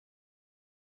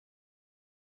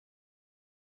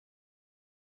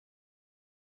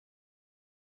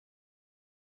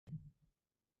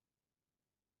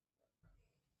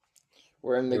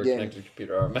We're in the You're game. connected to the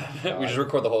computer. We just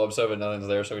record the whole episode, but nothing's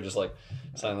there, so we just like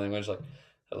sign language, like,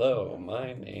 "Hello,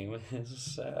 my name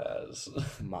is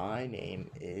Saz. My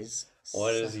name is.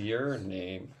 What is your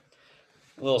name?"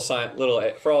 Little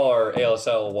for all our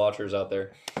ALSL watchers out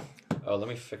there. Oh, let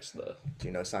me fix the. Do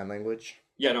you know sign language?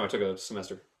 Yeah, no, I took a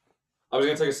semester. I was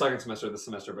gonna take a second semester this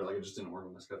semester, but like it just didn't work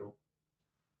on my schedule.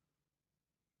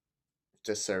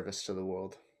 Just service to the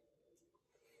world.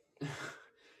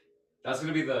 That'll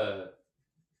be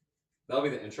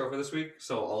the intro for this week.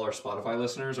 So all our Spotify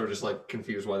listeners are just like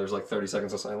confused why there's like 30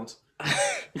 seconds of silence.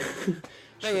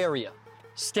 Bay Area,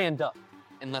 stand up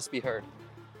and let's be heard.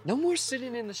 No more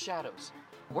sitting in the shadows.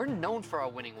 We're known for our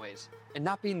winning ways, and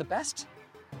not being the best,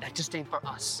 that just ain't for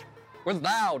us. We're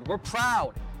loud, we're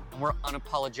proud, and we're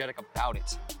unapologetic about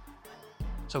it.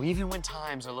 So even when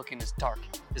times are looking as dark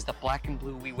as the black and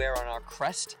blue we wear on our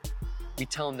crest, we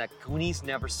tell them that Goonies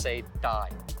never say die.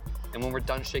 And when we're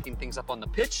done shaking things up on the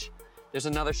pitch, there's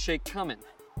another shake coming.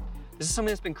 This is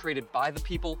something that's been created by the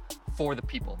people, for the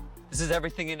people. This is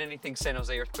everything and anything San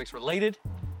Jose Earthquakes related.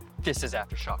 This is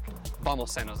Aftershock.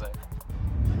 Vamos, San Jose.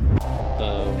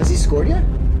 Has he scored yet?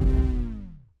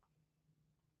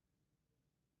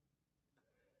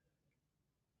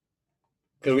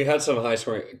 Because we had some high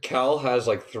scoring. Cal has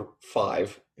like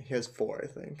 5. He has 4, I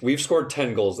think. We've scored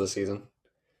 10 goals this season.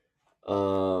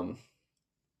 Wando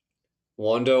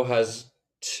has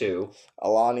 2.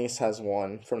 Alanis has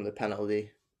 1 from the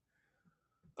penalty.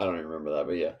 I don't even remember that,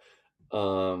 but yeah.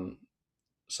 So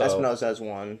Espinoza has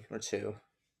 1 or 2.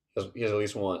 he has at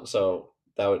least 1. So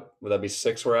would that be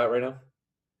 6 we're at right now?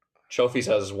 Chofis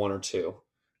has 1 or 2.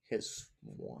 He has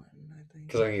 1, I think.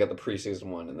 Because I think he got the preseason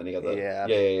one, and then he got the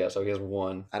Yeah. So he has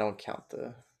 1. I don't count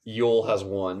the. Yule has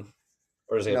 1,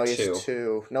 or does he have 2? He has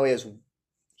 2. No, he has.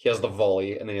 He has the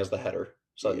volley, and then he has the header.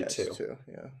 So that'd be 2. 2.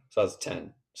 Yeah. So that's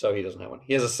 10. So he doesn't have 1.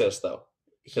 He has assists though.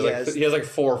 He has like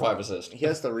 4 or 5 assists. He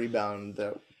has the rebound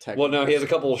though. Well, no, he has a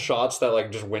couple of shots that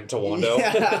like just went to Wando,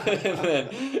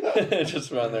 and then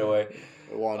just ran their way.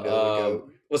 Wando.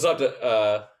 What's up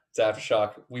to it's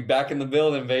Aftershock. We back in the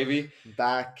building, baby. We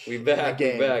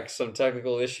back. Some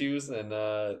technical issues and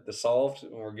they're solved,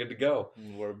 and we're good to go.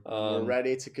 We're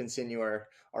ready to continue our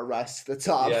rise to the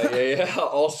top. Yeah.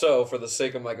 Also, for the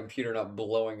sake of my computer not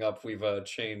blowing up, we've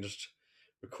changed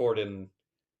recording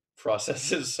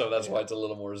processes, so that's why it's a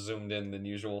little more zoomed in than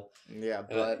usual. Yeah,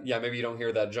 but maybe you don't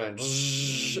hear that giant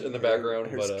in the background,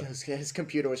 but his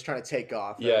computer was trying to take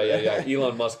off. Yeah.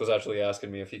 Elon Musk was actually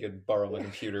asking me if he could borrow my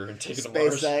computer and take it to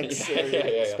Mars.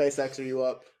 SpaceX, are you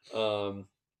up?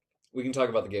 We can talk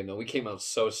about the game though. We came out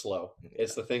so slow. Yeah.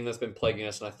 It's the thing that's been plaguing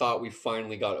us, and I thought we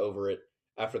finally got over it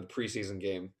after the preseason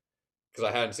game because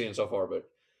I hadn't seen it so far. But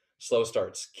slow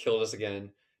starts killed us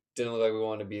again. Didn't look like we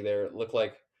wanted to be there. It looked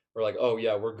like we're like, oh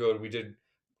yeah, we're good. We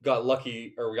got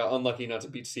unlucky not to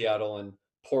beat Seattle, and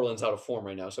Portland's out of form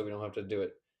right now, so we don't have to do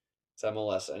it. It's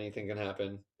MLS. Anything can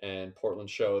happen, and Portland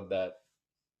showed that.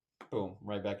 Boom,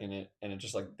 right back in it, and it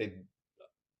just like they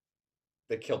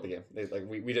killed the game.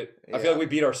 We did. Yeah. I feel like we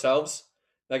beat ourselves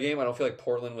that game. I don't feel like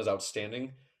Portland was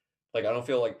outstanding. Like I don't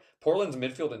feel like Portland's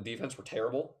midfield and defense were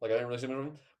terrible. Like I didn't really see much of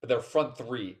them, but their front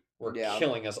 3 were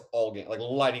killing us all game, like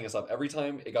lighting us up. Every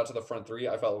time it got to the front 3,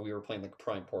 I felt like we were playing like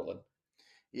prime Portland.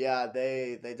 Yeah,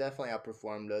 they definitely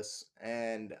outperformed us.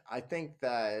 And I think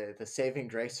that the saving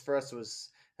grace for us was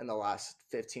in the last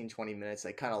 15, 20 minutes,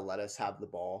 they kind of let us have the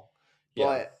ball. Yeah.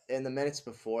 But in the minutes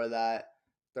before that,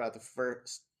 throughout the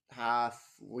first half,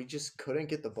 we just couldn't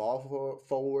get the ball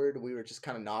forward. We were just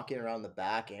kind of knocking around the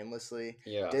back aimlessly.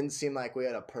 Yeah. Didn't seem like we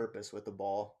had a purpose with the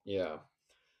ball. Yeah.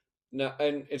 No,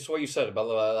 and it's what you said about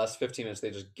the last 15 minutes.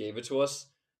 They just gave it to us,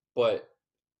 but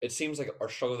it seems like our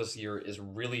struggle this year is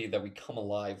really that we come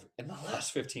alive in the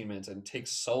last 15 minutes and it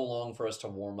takes so long for us to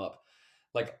warm up.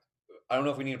 Like, I don't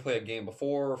know if we need to play a game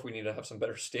before, or if we need to have some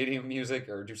better stadium music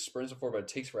or do sprints before, but it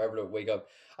takes forever to wake up.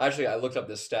 Actually, I looked up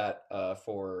this stat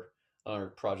for our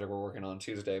project we're working on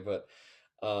Tuesday, but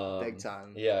big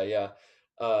time. Yeah.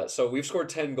 So we've scored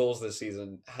 10 goals this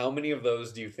season. How many of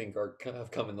those do you think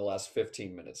have come in the last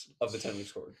 15 minutes of the 10 we've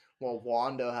scored? Well,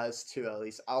 Wando has 2 at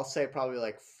least. I'll say probably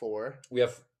like 4. We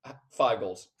have 5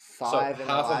 goals. 5 in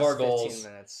half the last of our 15 goals,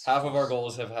 minutes. Half of our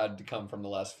goals have had to come from the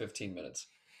last 15 minutes.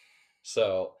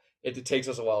 So it takes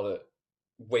us a while to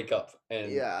wake up.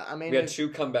 And yeah, I mean, we had 2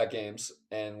 comeback games,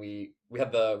 and we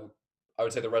had I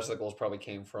would say the rest of the goals probably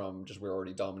came from just we were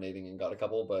already dominating and got a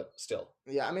couple, but still.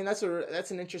 Yeah, I mean that's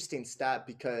an interesting stat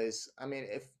because I mean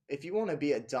if you want to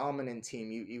be a dominant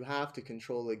team, you have to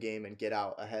control the game and get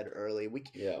out ahead early.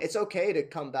 Yeah. It's okay to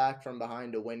come back from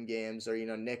behind to win games or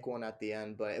nick one at the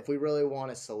end, but if we really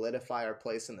want to solidify our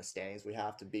place in the standings, we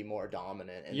have to be more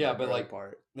dominant in Yeah, the but early like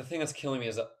part. the thing that's killing me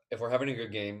is that if we're having a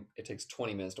good game, it takes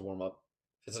 20 minutes to warm up.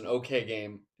 If it's an okay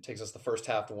game, it takes us the first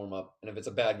half to warm up, and if it's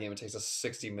a bad game, it takes us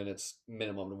 60 minutes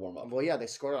minimum to warm up. Well, yeah, they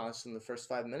scored on us in the first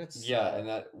 5 minutes. Yeah, and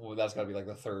that's got to be like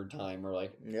the third time or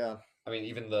like Yeah. I mean,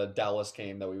 even the Dallas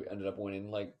game that we ended up winning,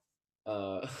 like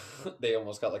they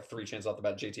almost got like 3 chances off the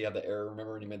bat. JT had the error,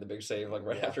 remember, and he made the big save like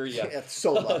right after. Yeah, It's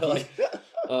so lucky. like,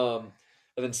 and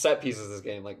then set pieces this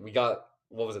game, like we got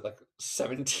what was it like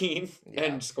 17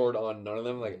 and scored on none of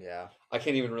them. Like I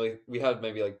can't even really. We had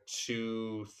maybe like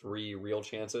 2-3 real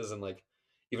chances, and like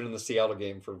even in the Seattle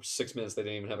game for 6 minutes they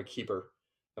didn't even have a keeper,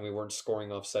 and we weren't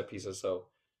scoring off set pieces. So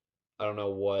I don't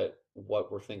know what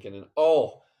we're thinking. And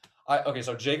okay,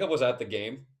 so Jacob was at the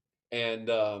game, and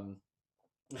I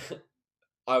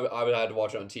had to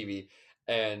watch it on TV,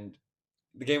 and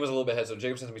the game was a little bit ahead. So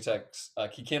Jacob sends me text,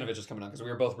 Kikanovich is coming on because we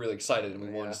were both really excited and we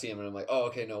wanted to see him. And I'm like, oh,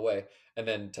 okay, no way. And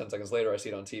then 10 seconds later, I see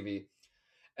it on TV,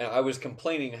 and I was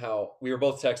complaining how we were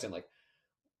both texting like,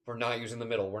 we're not using the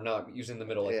middle. We're not using the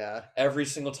middle. Like every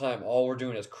single time, all we're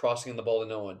doing is crossing the ball to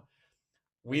no one.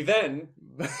 We then,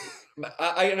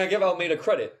 I give Almeida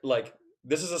credit. Like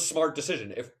this is a smart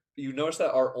decision. If you notice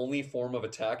that our only form of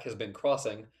attack has been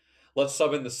crossing, let's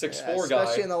sub in the 6'4" guy,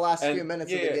 especially in the last few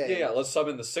minutes of the game. Yeah. Let's sub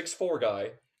in the 6'4"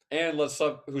 guy, and let's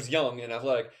sub who's young and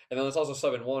athletic, and then let's also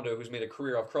sub in Wando, who's made a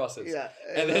career off crosses. Yeah,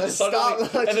 and then suddenly,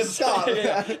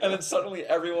 and then suddenly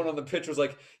everyone on the pitch was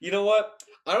like, you know what?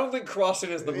 I don't think crossing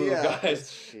is the move,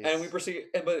 guys. Jeez. And we proceed,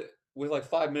 but with like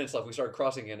 5 minutes left, we started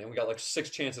crossing again, and we got like 6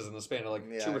 chances in the span of like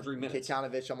 2 or 3 minutes.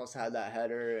 Kikanovich almost had that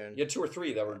header, and yeah, 2 or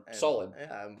 3 that were solid.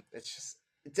 Yeah, it's just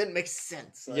it didn't make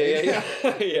sense. Like.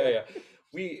 Yeah.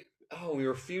 We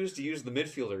refused to use the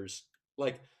midfielders.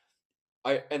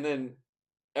 And then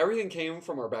everything came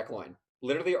from our back line.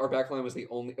 Literally, our back line was it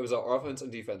was our offense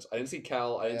and defense. I didn't see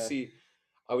Cal.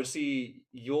 I would see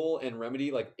Yule and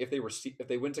Remedy. Like if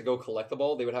they went to go collect the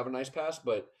ball, they would have a nice pass.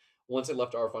 But once it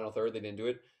left our final third, they didn't do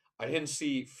it. I didn't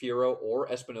see Fierro or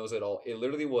Espinoza at all. It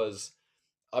literally was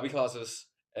Abicasas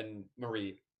and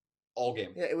Marie all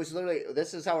game. Yeah, it was literally.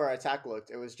 This is how our attack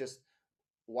looked. It was just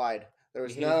wide. There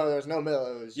was no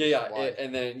middle. It was wide.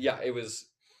 And then it was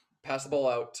pass the ball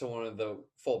out to one of the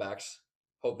fullbacks.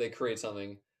 Hope they create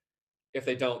something. If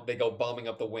they don't, they go bombing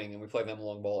up the wing, and we play them a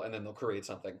long ball, and then they'll create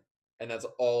something. And that's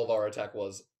all our attack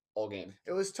was all game.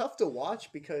 It was tough to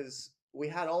watch because we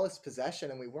had all this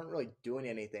possession and we weren't really doing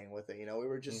anything with it. We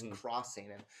were just crossing,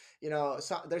 and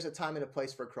so there's a time and a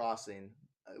place for crossing.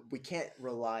 We can't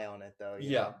rely on it though.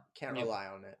 Can't rely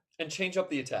on it. And change up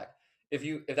the attack. If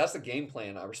that's the game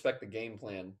plan, I respect the game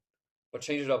plan, but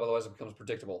change it up, otherwise it becomes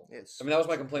predictable. That was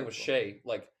my complaint with Shea.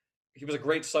 Like he was a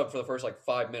great sub for the first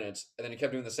 5 minutes, and then he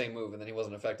kept doing the same move, and then he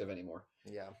wasn't effective anymore.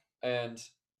 Yeah, and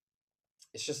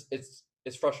it's just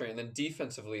it's frustrating. And then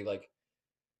defensively, like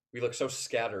we look so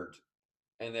scattered,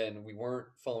 and then we weren't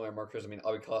following our markers. I mean,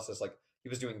 Abicasas, like he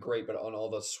was doing great, but on all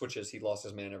the switches, he lost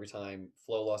his man every time.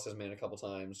 Flo lost his man a couple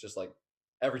times. Just like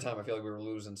every time, I feel like we were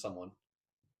losing someone.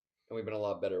 And we've been a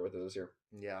lot better with it this year.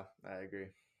 Yeah, I agree.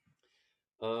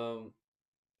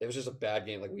 It was just a bad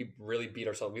game. Like we really beat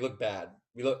ourselves. We look bad.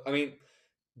 I mean,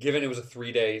 given it was a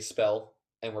 3-day spell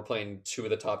and we're playing 2 of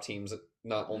the top teams,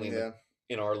 not only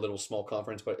in our little small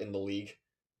conference, but in the league.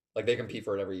 Like they compete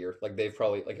for it every year. Like they've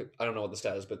probably I don't know what the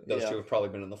stat is, but those 2 have probably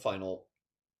been in the final.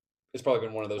 It's probably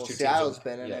been one of those 2 Seattle's teams.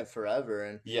 Been in it forever,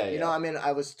 and I mean,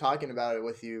 I was talking about it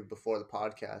with you before the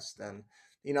podcast, and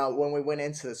when we went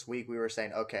into this week, we were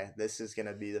saying, okay, this is going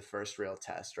to be the first real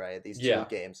test, right? These 2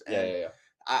 games. And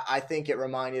I think it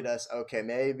reminded us, okay,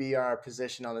 maybe our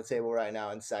position on the table right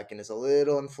now in second is a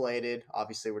little inflated.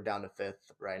 Obviously, we're down to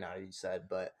 5th right now, you said.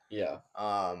 But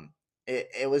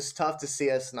it was tough to see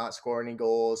us not score any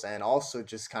goals and also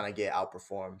just kind of get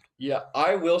outperformed. Yeah,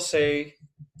 I will say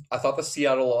I thought the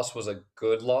Seattle loss was a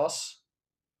good loss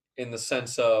in the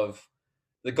sense of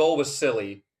the goal was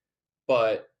silly,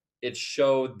 but it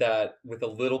showed that with a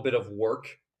little bit of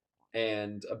work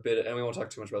and and we won't talk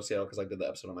too much about Seattle because I did the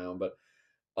episode on my own, but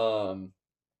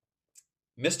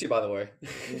missed you, by the way.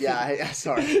 Yeah,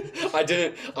 sorry. I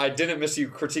didn't miss you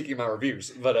critiquing my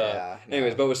reviews, but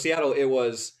anyways, but with Seattle, it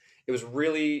was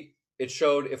really, it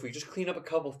showed if we just clean up a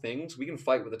couple things, we can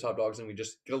fight with the top dogs and we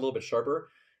just get a little bit sharper.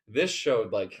 This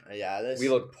showed we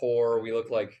look poor, we look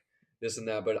like this and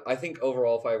that, but I think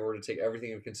overall, if I were to take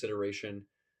everything into consideration,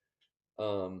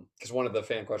 Because one of the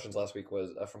fan questions last week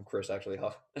was from Chris, actually,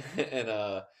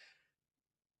 and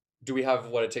do we have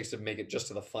what it takes to make it just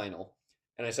to the final?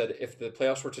 And I said, if the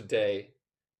playoffs were today,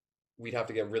 we'd have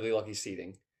to get really lucky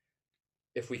seeding.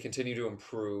 If we continue to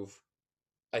improve,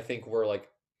 I think we're like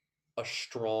a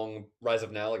strong rise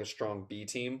of now, like a strong B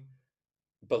team,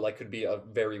 but like could be a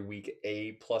very weak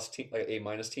A plus team, like A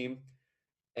minus team.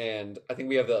 And I think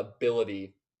we have the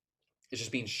ability. It's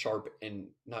just being sharp and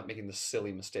not making the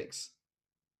silly mistakes.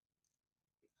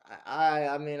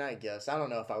 I mean, I guess I don't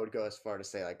know if I would go as far to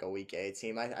say like a weak A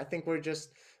team. I think we're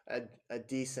just a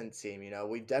decent team. You know,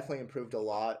 we've definitely improved a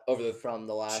lot Over the from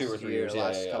the 2 or last 3 year, years, yeah,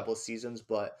 last couple of seasons.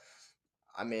 But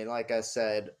I mean, like I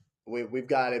said, we've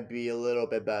got to be a little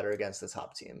bit better against the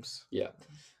top teams. yeah.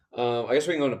 I guess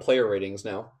we can go into player ratings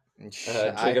now. I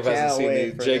Jacob hasn't can't seen wait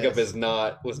these. for Jacob this. is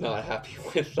not was not happy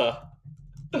with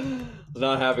was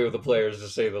not happy with the players, to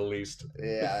say the least.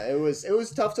 Yeah, it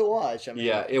was tough to watch. I mean,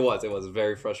 Yeah, it was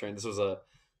very frustrating. This was I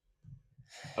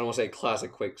don't want to say a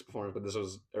classic Quakes performance, but this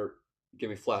was give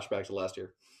me flashbacks to last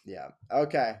year. Yeah.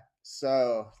 Okay.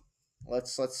 So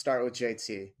let's start with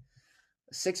JT.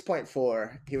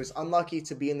 6.4. He was unlucky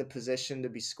to be in the position to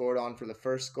be scored on for the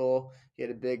first goal. He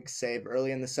had a big save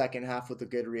early in the second half with a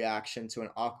good reaction to an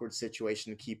awkward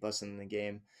situation to keep us in the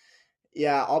game.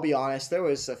 Yeah, I'll be honest. There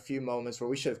was a few moments where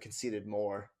we should have conceded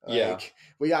more. Yeah.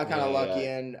 We got kind of lucky,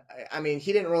 Yeah. and I mean,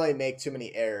 he didn't really make too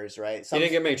many errors, right? He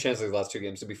didn't get many chances the last 2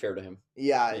 games, to be fair to him.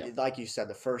 Yeah, like you said,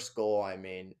 the first goal. I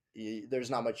mean, there's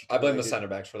not much. I blame the center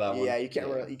backs for that one. Yeah, you can't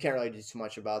really do too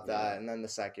much about that. And then the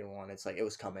second one, it's like it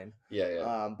was coming.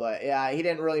 Yeah. But yeah, he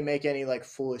didn't really make any like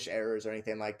foolish errors or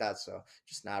anything like that. So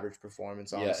just an average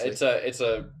performance. Honestly. Yeah, it's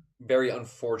a very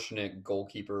unfortunate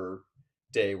goalkeeper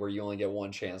day where you only get one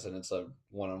chance and it's a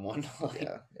 1-on-1.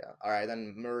 Yeah. All right,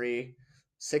 then Marie,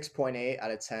 6.8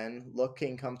 out of 10.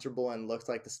 Looking comfortable and looked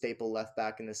like the staple left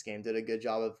back in this game. Did a good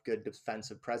job of good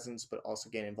defensive presence, but also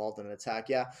getting involved in an attack.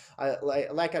 Yeah, I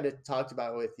talked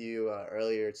about with you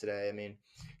earlier today. I mean,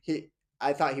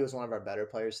 I thought he was one of our better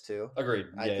players too. Agreed.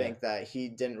 I think that he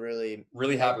didn't really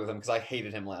happy with him because I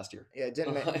hated him last year. Yeah,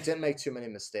 didn't make too many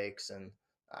mistakes, and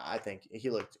I think he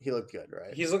looked good,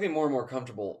 right? He's looking more and more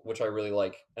comfortable, which I really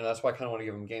like, and that's why I kind of want to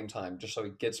give him game time, just so he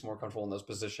gets more comfortable in those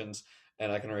positions.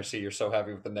 And I can already see you're so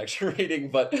happy with the next rating,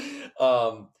 but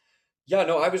yeah,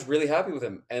 no, I was really happy with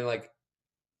him, and like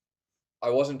I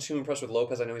wasn't too impressed with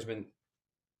Lopez. I know he's been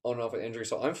on and off with injury,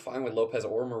 so I'm fine with Lopez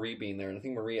or Marie being there, and I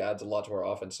think Marie adds a lot to our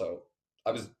offense. So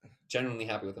I was genuinely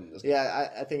happy with him in this game. Yeah,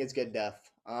 I think it's good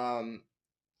depth.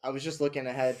 I was just looking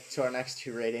ahead to our next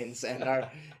 2 ratings, and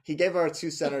he gave our 2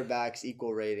 center backs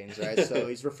equal ratings, right? So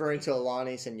he's referring to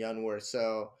Alanis and Yunworth.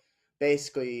 So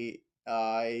basically,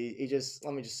 he just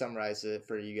let me just summarize it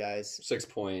for you guys.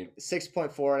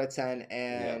 6.4 out of 10,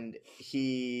 and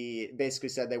he basically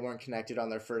said they weren't connected on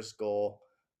their first goal,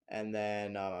 and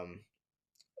then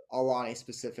Alani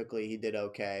specifically, he did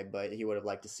okay, but he would have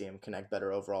liked to see him connect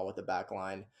better overall with the back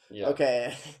line. Yeah.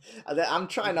 Okay, I'm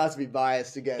trying not to be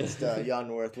biased against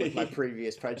Yunworth with my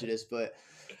previous prejudice, but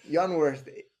Yunworth,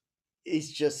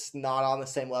 he's just not on the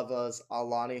same level as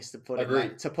Alanis, to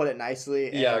put it nicely.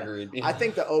 And yeah, agreed. Yeah. I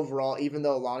think that overall, even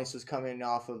though Alanis was coming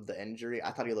off of the injury,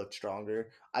 I thought he looked stronger.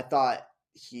 I thought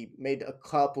he made a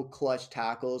couple clutch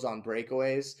tackles on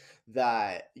breakaways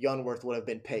that Yunworth would have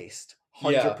been paced.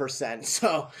 100%.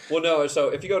 So so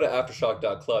if you go to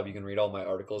aftershock.club, you can read all my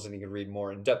articles and you can read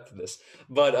more in depth of this.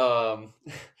 But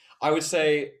I would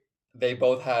say they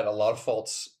both had a lot of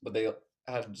faults, but they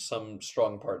had some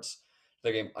strong parts of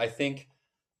their game. I think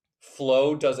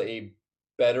Flo does a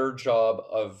better job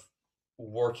of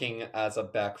working as a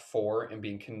back four and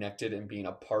being connected and being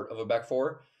a part of a back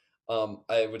four.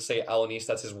 I would say Alanis,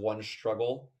 that's his one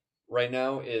struggle right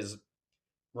now, is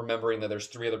remembering that there's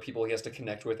 3 other people he has to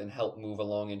connect with and help move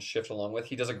along and shift along with.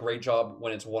 He does a great job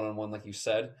when it's one-on-one, like you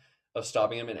said, of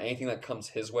stopping him, and anything that comes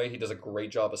his way, he does a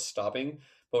great job of stopping.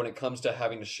 But when it comes to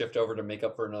having to shift over to make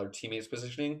up for another teammate's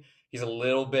positioning, he's a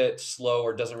little bit slow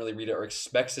or doesn't really read it or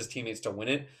expects his teammates to win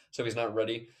it, so he's not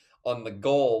ready. On the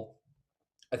goal,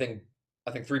 I think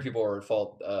 3 people are at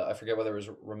fault. I forget whether it was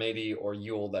Remedy or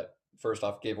Yule that first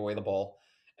off gave away the ball.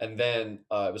 And then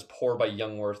it was poor by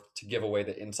Yunworth to give away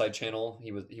the inside channel.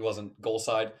 He wasn't goal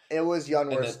side. It was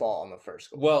Yunworth's fault on the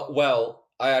first goal. Well,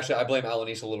 I blame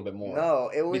Alanis a little bit more. No,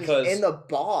 it was in the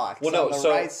box on the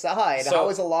right side. How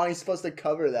is Alani supposed to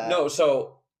cover that? No,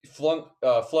 so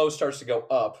Flo starts to go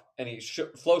up, and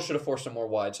Flo should have forced him more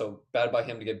wide. So bad by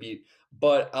him to get beat.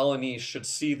 But Alanis should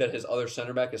see that his other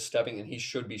center back is stepping, and he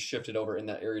should be shifted over in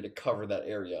that area to cover that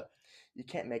area. You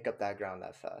can't make up that ground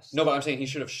that fast. No, but I'm saying he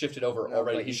should have shifted over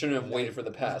already. He shouldn't have waited for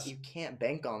the pass. You can't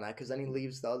bank on that because then he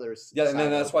leaves the others. Yeah, and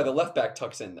then that's why the left back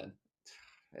tucks in then.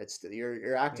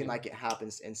 You're acting like it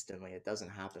happens instantly. It doesn't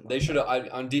happen. They should have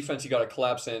on defense. You got to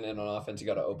collapse in, and on offense you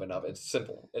got to open up. It's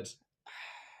simple.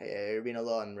 Yeah, you're being a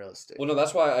little unrealistic. Well, no,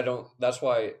 that's why I don't. That's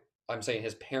why I'm saying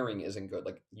his pairing isn't good.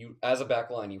 Like you, as a back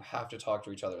line, you have to talk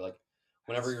to each other. Like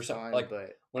whenever you're fine, like,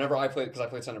 but whenever I played, because I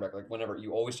played center back. Like whenever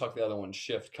you always talk to the other one,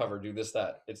 shift, cover, do this,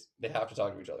 that. They have to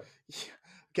talk to each other.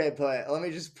 Okay, but let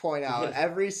me just point out,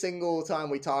 every single time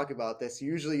we talk about this,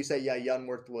 usually you say, yeah,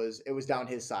 Youngworth was down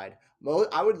his side.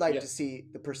 I would like to see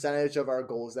the percentage of our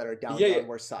goals that are down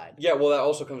Youngworth's side. Yeah, well, that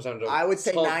also comes down to I would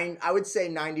say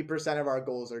 90% of our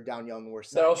goals are down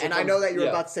Youngworth's side. And I know that you were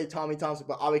about to say Tommy Thompson,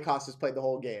 but Avi Costas played the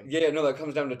whole game. Yeah, no, that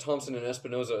comes down to Thompson and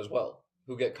Espinoza as well,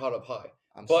 who get caught up high.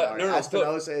 I'm sorry.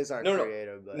 Espinoza is our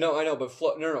creator. But... No, I know, but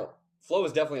Flo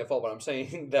is definitely at fault, but I'm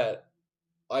saying that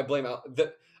I blame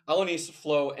Alanis,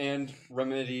 Flo, and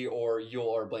Remedy or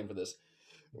Yule are blamed for this.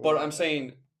 But I'm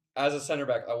saying, as a center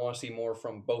back, I want to see more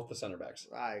from both the center backs.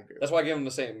 I agree. That's why I give them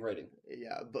the same rating.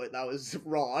 Yeah, but that was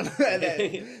wrong. And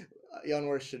then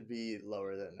Youngworth should be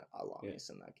lower than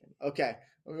Alanis in that game. Okay,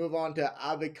 we'll move on to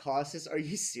Abicostas. Are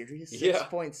you serious?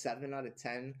 6.7 out of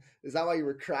 10? Is that why you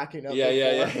were cracking up?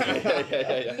 Yeah.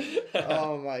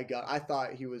 Oh my god, I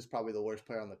thought he was probably the worst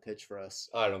player on the pitch for us.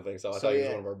 I don't think so. I thought he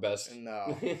was one of our best.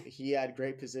 No, he had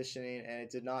great positioning, and it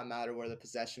did not matter where the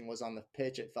possession was on the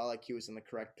pitch. It felt like he was in the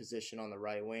correct position on the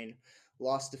right wing.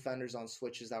 Lost defenders on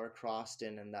switches that were crossed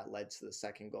in, and that led to the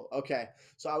second goal. Okay,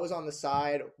 so I was on the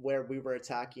side where we were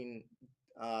attacking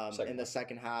in the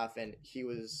second half, and he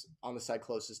was on the side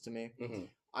closest to me. Mm-hmm.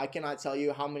 I cannot tell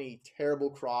you how many terrible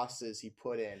crosses he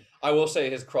put in. I will say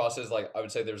his crosses, I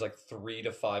would say there's 3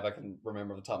 to 5 I can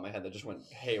remember off the top of my head that just went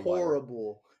haywire.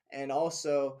 Horrible. And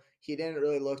also, he didn't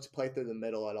really look to play through the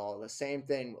middle at all. The same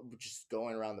thing, just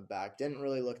going around the back. Didn't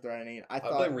really look threatening. I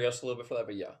blame Rios a little bit for that,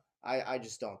 but yeah. I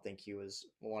just don't think he was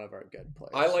one of our good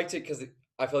players. I liked it because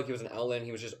I feel like he was an outlet.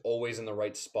 He was just always in the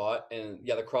right spot. And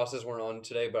yeah, the crosses weren't on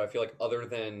today, but I feel like other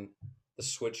than the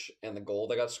switch and the goal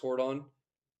that got scored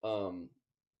on,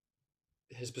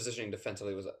 his positioning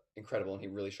defensively was incredible, and he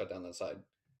really shut down that side.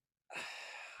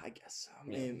 I guess so. I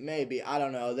mean, maybe. I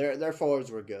don't know. Their forwards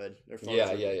were good.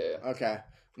 Yeah. Okay,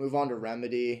 move on to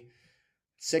Remedy.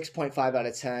 6.5 out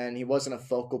of 10. He wasn't a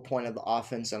focal point of the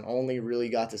offense and only really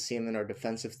got to see him in our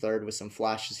defensive third with some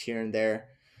flashes here and there.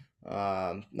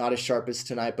 Not as sharp as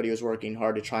tonight, but he was working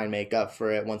hard to try and make up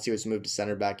for it. Once he was moved to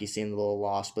center back, he seemed a little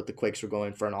lost, but the Quakes were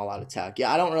going for an all-out attack.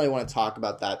 Yeah, I don't really want to talk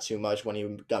about that too much when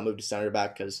he got moved to center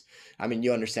back because, I mean,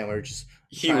 you understand we were just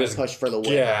trying to push for the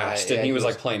win. Right? And he was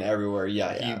playing everywhere.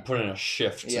 Yeah, he put in a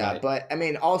shift tonight. Yeah, but, I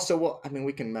mean, also,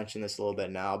 we can mention this a little bit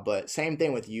now, but same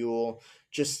thing with Yule.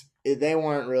 Just... they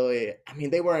weren't really...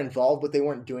 they were involved, but they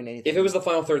weren't doing anything. If it was the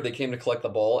final third, they came to collect the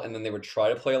ball, and then they would try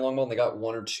to play a long ball, and they got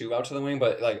 1 or 2 out to the wing,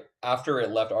 but, after it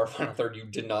left our final third, you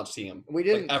did not see him. We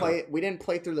didn't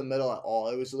play through the middle at all.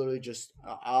 It was literally just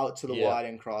out to the wide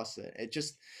and cross it. It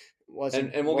just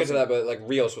wasn't... And we'll get to that, but,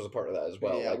 Rios was a part of that as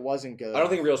well. Yeah, it wasn't good. I don't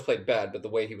think Rios played bad, but the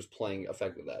way he was playing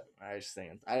affected that.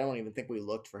 I don't even think we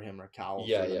looked for him or Cowell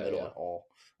through the middle at all.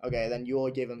 Okay, then Yule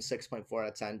gave him 6.4 out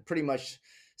of 10. Pretty much...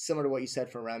 similar to what you said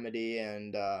for Remedy,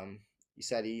 and you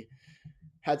said he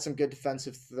had some good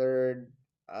defensive third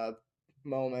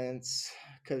moments.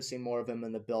 Could have seen more of him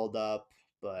in the build-up,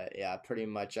 but yeah, pretty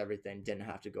much everything didn't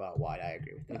have to go out wide. I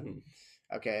agree with that.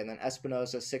 Mm-hmm. Okay, and then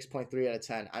Espinoza, 6.3 out of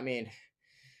 10. I mean,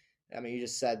 you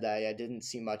just said that. I didn't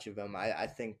see much of him. I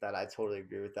think that I totally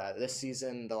agree with that. This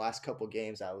season, the last couple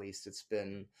games at least, it's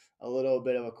been a little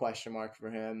bit of a question mark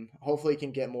for him. Hopefully he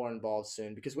can get more involved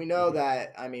soon because we know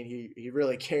that, he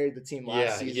really carried the team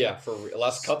last season. Yeah, for the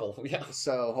last couple. Yeah.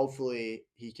 So hopefully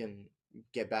he can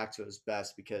get back to his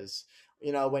best because,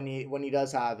 when he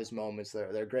does have his moments,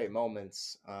 they're great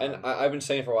moments. And I've been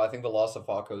saying for a while, I think the loss of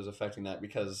Vaco is affecting that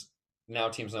because now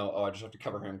teams know, I just have to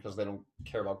cover him because they don't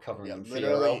care about covering him.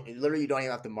 Literally, you don't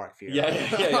even have to mark Fierro.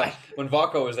 Yeah. When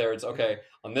Vaco is there, it's okay.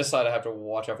 On this side, I have to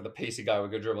watch out for the pacey guy with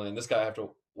good dribbling. And this guy, I have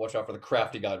to watch out for the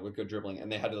crafty guy with good dribbling. And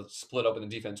they had to split up in the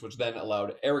defense, which then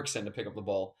allowed Eriksson to pick up the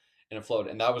ball and it flowed.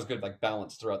 And that was good,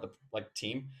 balance throughout the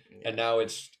team. Yeah. And now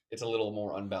it's a little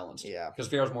more unbalanced. Yeah. Because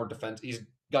Fierro's more defense. He's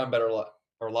gotten better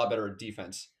a lot better at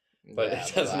defense. But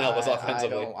it doesn't help us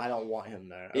offensively. I don't want him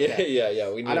there. Okay.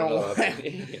 Yeah. We need I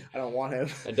don't want him.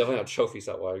 And definitely not trophies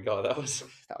that wide. God, that was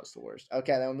the worst.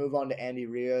 Okay, then we'll move on to Andy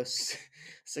Rios.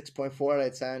 6.4 out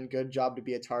of 10. Good job to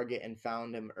be a target and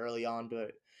found him early on,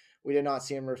 but we did not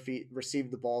see him receive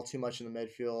the ball too much in the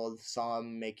midfield. Saw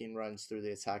him making runs through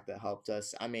the attack that helped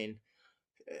us.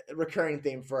 recurring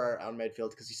theme for our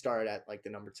midfield because he started at like the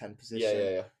number 10 position.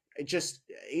 Yeah.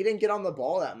 He didn't get on the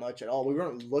ball that much at all. We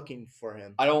weren't looking for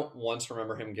him. I don't once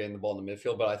remember him getting the ball in the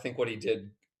midfield, but I think what he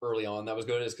did early on that was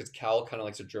good is because Cal kind of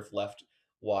likes to drift left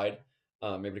wide,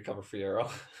 maybe to cover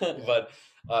Fierro. But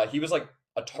he was like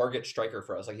a target striker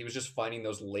for us. Like he was just finding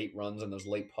those late runs and those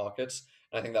late pockets.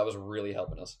 And I think that was really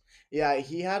helping us. Yeah,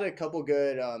 he had a couple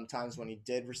good times when he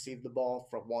did receive the ball.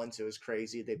 For once, it was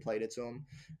crazy. They played it to him,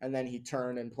 and then he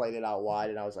turned and played it out wide,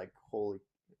 and I was like, holy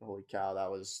cow, that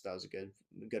was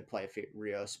a good play,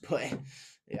 Rios. But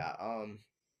yeah,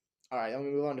 all right, then we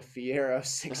move on to Fierro,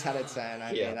 6 out of 10.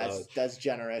 I mean, that's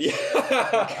generous.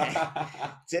 Okay.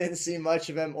 Didn't see much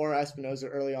of him or Espinoza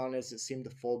early on, as it seemed the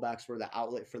fullbacks were the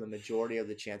outlet for the majority of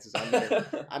the chances.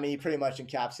 I mean, he pretty much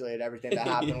encapsulated everything that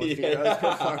happened with Fierro's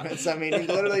performance. I mean, he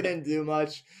literally didn't do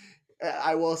much.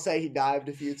 I will say he dived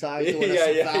a few times.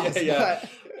 Yeah.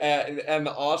 And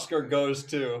the Oscar goes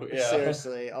too. Yeah.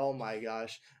 Seriously, oh my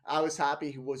gosh. I was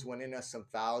happy he was winning us some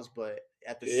fouls, but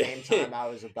at the same time, I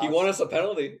was about. He won us a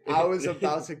penalty. I was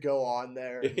about to go on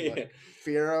there.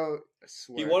 Fierro, I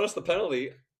swear. He won us the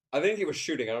penalty. I think he was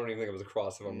shooting. I don't even think it was a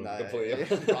cross. If I'm completely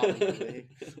probably.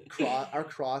 Our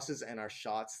crosses and our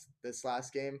shots this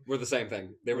last game were the same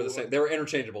thing. They were the same. They were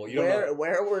interchangeable. You don't know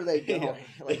where were they going?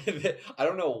 I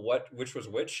don't know which was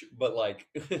which, but like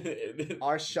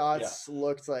our shots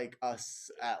looked like us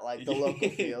at like the local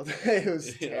field. It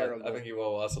was terrible. I think you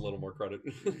owe us a little more credit.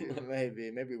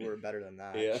 maybe we're better than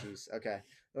that. Yeah. Jeez. Okay.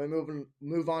 Then we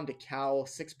move on to Cal,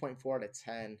 6.4 out of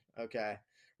 10. Okay.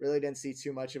 Really didn't see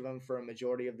too much of him for a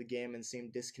majority of the game and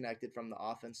seemed disconnected from the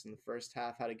offense in the first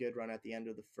half. Had a good run at the end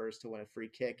of the first to win a free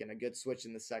kick and a good switch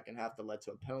in the second half that led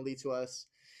to a penalty to us.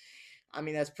 I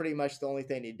mean, that's pretty much the only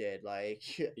thing he did. Like,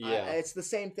 it's the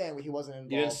same thing. He wasn't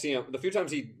involved. You didn't see him. The few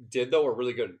times he did, though, were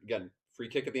really good. Again, free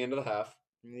kick at the end of the half.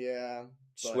 Yeah.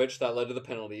 Switch that led to the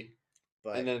penalty.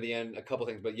 And then at the end, a couple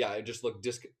things. But yeah, it just looked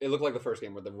it looked like the first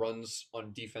game where the runs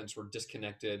on defense were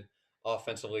disconnected.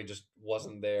 Offensively just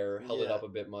wasn't there, held it up a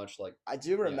bit much. Like I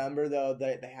do remember though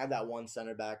that they had that one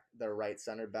center back, their right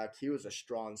center back. He was a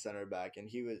strong center back, and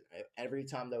he was every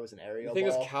time there was an aerial. The thing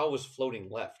is, Cal was floating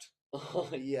left.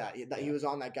 He was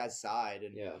on that guy's side,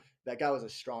 and that guy was a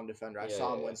strong defender. I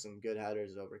saw him win some good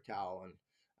headers over Cal, and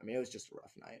I mean it was just a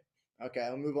rough night. Okay,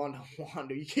 I'll move on to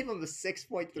Wander. You gave him the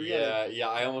 6.3. Yeah,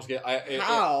 I almost get.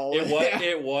 How?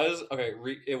 It was okay.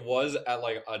 It was at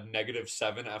like a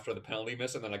 -7 after the penalty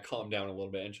miss, and then I calmed down a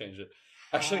little bit and changed it.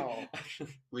 Actually,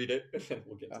 read it, and then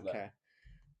we'll get to that.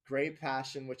 Great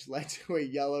passion, which led to a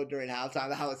yellow during halftime.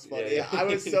 That was funny. I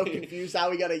was so confused how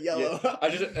we got a yellow. I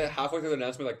just halfway through the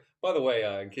announcement, like, by the way,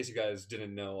 in case you guys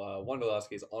didn't know,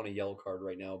 Wondolowski is on a yellow card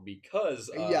right now because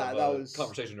that was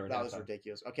conversation during that was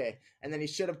ridiculous. Okay, and then he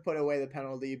should have put away the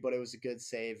penalty, but it was a good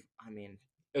save. I mean,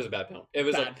 it was a bad penalty. It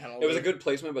was a good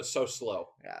placement, but so slow.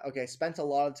 Yeah. Okay. Spent a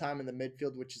lot of time in the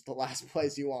midfield, which is the last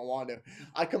place you want Wando.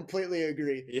 I completely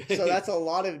agree. So that's a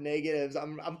lot of negatives.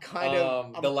 I'm kind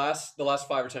of the last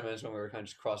 5 or 10 minutes when we were kind of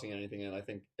just crossing anything in. I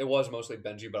think it was mostly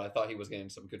Benji, but I thought he was getting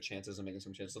some good chances and making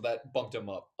some chances, so that bumped him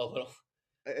up a little.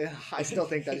 I still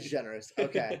think that's generous.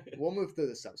 Okay, we'll move through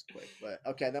the subs quick, but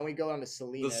okay, then we go on to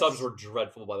Selena. The subs were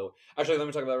dreadful, by the way. Actually, let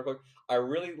me talk about that real quick. I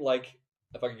really like.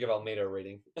 If I could give Almeida a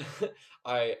rating,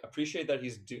 I appreciate that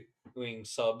he's doing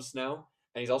subs now,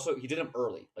 and he did them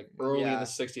early in the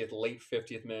 60th, late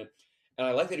 50th minute, and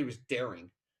I like that he was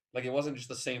daring. Like it wasn't just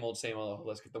the same old.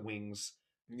 Let's get the wings.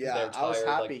 Yeah, I was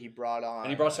happy he brought on,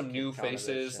 and he brought some new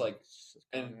faces.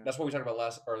 And that's what we talked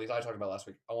about or at least I talked about last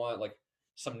week. I want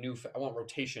some new. I want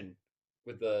rotation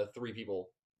with the 3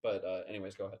 people. But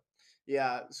anyways, go ahead.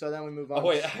 Yeah. So then we move on. Oh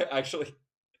wait, actually.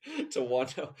 To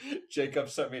Wando, Jacob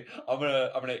sent me. I'm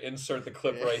gonna insert the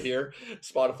clip right here.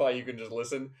 Spotify, you can just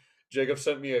listen. Jacob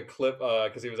sent me a clip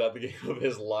because he was at the game of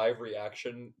his live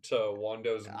reaction to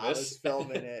Wando's miss. I was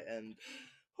filming it, and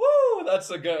whoo, that's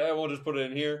a good. I will just put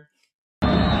it in here.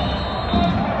 Wando,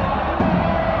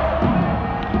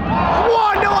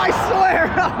 I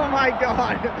swear! Oh my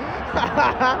god!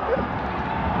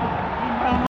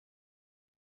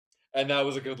 And that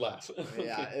was a good laugh.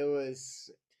 Yeah, it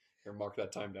was. Here, mark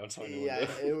that time down. So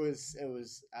it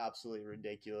was absolutely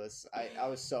ridiculous. I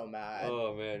was so mad.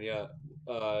 Oh man, yeah.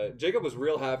 Jacob was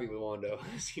real happy with Wando.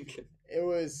 It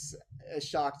was a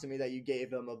shock to me that you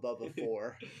gave him above a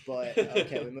 4, but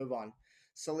okay, we move on.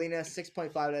 Selena,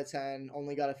 6.5 out of 10.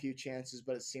 Only got a few chances,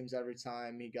 but it seems every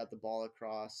time he got the ball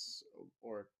across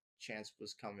or chance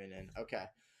was coming in. Okay,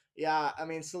 yeah. I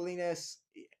mean, Salinas,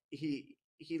 he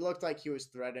looked like he was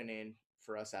threatening.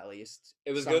 For us, at least,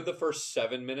 it was good the first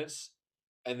 7 minutes,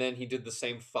 and then he did the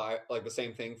same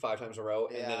thing 5 times in a row,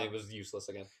 and then it was useless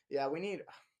again. Yeah, we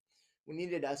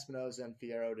needed Espinoza and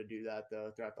Fierro to do that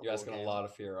though throughout the You're whole asking game. a lot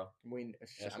of Fierro.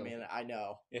 I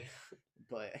know, Yeah.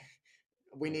 but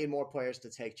we need more players to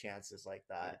take chances like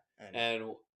that.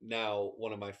 And now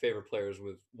one of my favorite players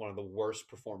with one of the worst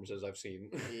performances I've seen.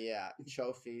 Yeah,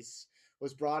 Chofis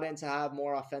was brought in to have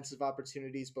more offensive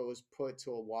opportunities, but was put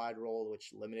to a wide role,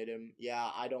 which limited him.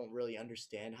 Yeah, I don't really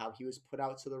understand how he was put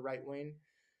out to the right wing.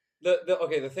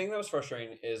 The thing that was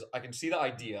frustrating is I can see the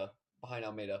idea behind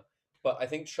Almeida, but I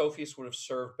think Chofis would have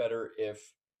served better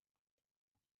if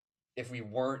we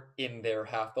weren't in their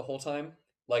half the whole time.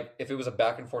 Like if it was a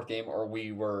back and forth game or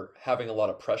we were having a lot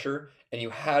of pressure and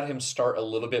you had him start a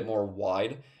little bit more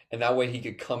wide and that way he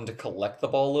could come to collect the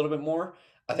ball a little bit more.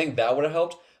 I think that would have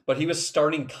helped. But he was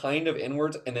starting kind of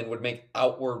inwards and then would make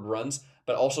outward runs.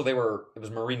 But also it was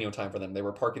Mourinho time for them. They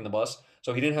were parking the bus.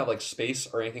 So he didn't have like space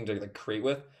or anything to like create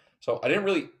with. So I didn't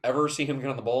really ever see him get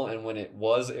on the ball. And when it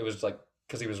was like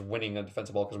because he was winning a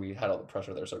defensive ball because we had all the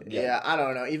pressure there. So yeah, I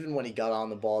don't know. Even when he got on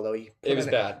the ball, though, it was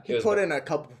bad. He put in a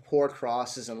couple poor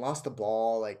crosses and lost the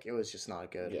ball. Like it was just not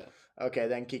good. Yeah. Okay,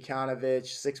 then Kikanovic,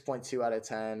 6.2 out of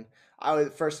 10.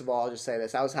 First of all, I'll just say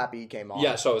this: I was happy he came on.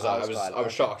 Yeah, so was I. I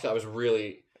was shocked. I was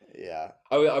really. Yeah.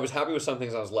 I was happy with some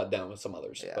things. I was let down with some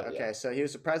others. Yeah. Okay, so he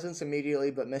was a presence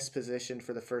immediately, but missed position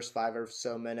for the first 5 or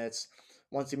so minutes.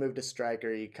 Once he moved to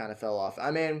striker, he kind of fell off.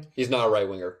 I mean, he's not a right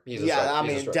winger. He's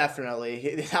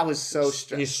definitely. That was so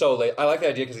strange. He's so late. I like the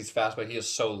idea because he's fast, but he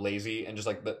is so lazy and just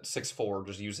like the 6'4",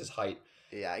 just use his height.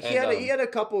 Yeah, he had a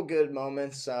couple good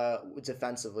moments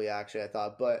defensively, actually, I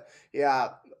thought. But yeah,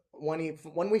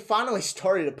 when we finally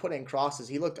started to put in crosses,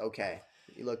 he looked okay.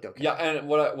 Yeah, and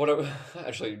what I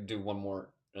actually do one more.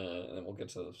 And then we'll get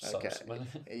to the subs. Okay.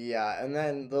 Yeah, and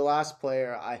then the last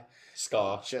player,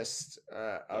 Ska. Just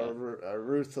a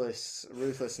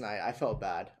ruthless night. I felt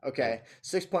bad. Okay,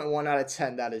 6.1 out of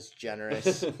 10. That is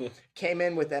generous. Came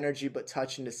in with energy, but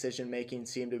touch and decision making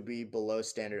seemed to be below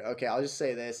standard. Okay, I'll just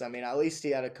say this. I mean, at least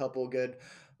he had a couple good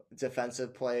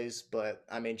defensive plays, but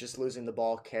I mean, just losing the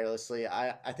ball carelessly.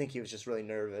 I think he was just really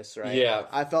nervous, right? Yeah.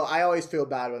 I always feel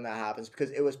bad when that happens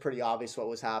because it was pretty obvious what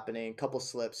was happening. A couple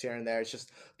slips here and there. It's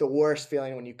just the worst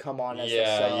feeling when you come on as a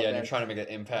sub. And you're trying to make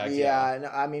an impact. Yeah, and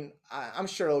I mean, I'm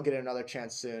sure he'll get another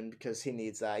chance soon because he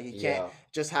needs that. He can't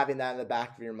just having that in the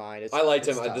back of your mind. I liked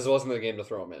him. This wasn't the game to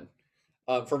throw him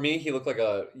in. For me, he looked like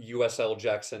a USL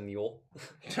Jackson Mule.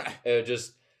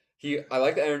 I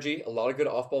like the energy, a lot of good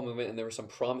off-ball movement, and there were some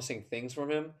promising things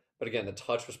from him. But again, the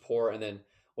touch was poor. And then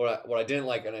what I didn't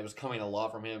like, and it was coming a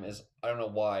lot from him, is I don't know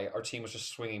why our team was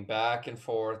just swinging back and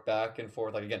forth.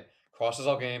 Like again, crosses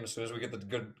all game. As soon as we get the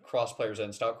good cross players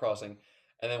in, stop crossing.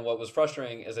 And then what was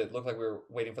frustrating is it looked like we were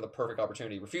waiting for the perfect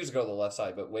opportunity. Refused to go to the left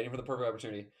side, but waiting for the perfect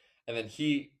opportunity. And then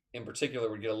he, in particular,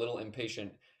 would get a little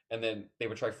impatient, and then they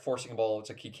would try forcing a ball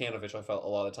to Kikanovic, I felt, a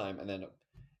lot of the time. And then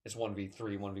it's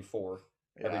 1v3, 1v4.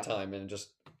 Every time and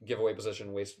just give away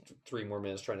position, waste 3 more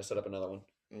minutes trying to set up another one.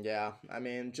 Yeah, I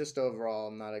mean, just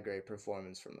overall, not a great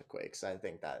performance from the Quakes. I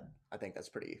think that's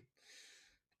pretty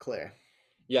clear.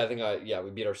 Yeah, I think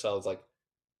we beat ourselves. Like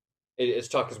it's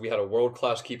tough because we had a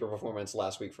world-class keeper performance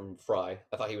last week from Fry.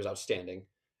 I thought he was outstanding,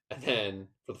 and then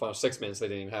for the final 6 minutes they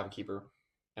didn't even have a keeper,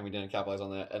 and we didn't capitalize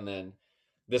on that. And then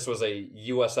this was a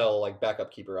USL like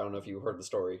backup keeper. I don't know if you heard the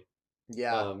story.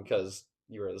 Yeah, because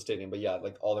you were at the stadium, but yeah,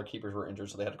 like all their keepers were injured,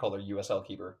 so they had to call their USL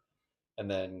keeper,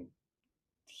 and then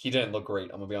he didn't look great.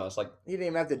 I'm gonna be honest. Like he didn't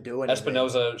even have to do anything.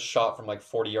 Espinoza shot from like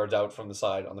 40 yards out from the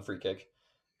side on the free kick,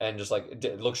 and just like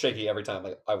it looked shaky every time.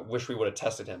 Like I wish we would have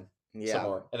tested him some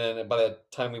more. And then by the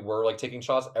time we were like taking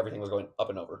shots, everything was going up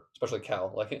and over, especially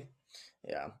Cal. Like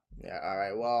yeah. All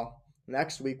right. Well,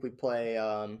 next week we play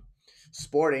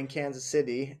Sporting Kansas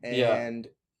City, and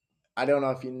I don't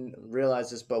know if you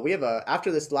realize this, but we have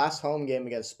after this last home game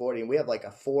against Sporting, we have like a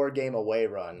 4-game away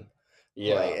run.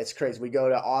 Yeah, it's crazy. We go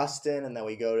to Austin, and then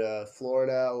we go to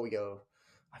Florida.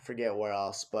 I forget where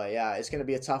else, but yeah, it's gonna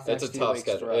be a tough. It's a tough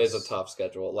schedule. It is a tough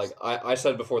schedule. Like I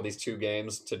said before, these 2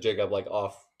 games to Jacob, like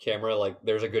off camera, like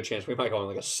there's a good chance we might go on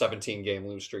like a 17-game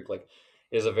lose streak. Like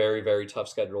it is a very, very tough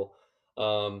schedule.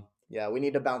 Yeah, we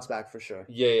need to bounce back for sure.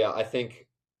 Yeah. I think,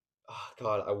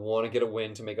 God, I want to get a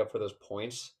win to make up for those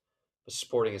points. But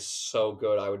Sporting is so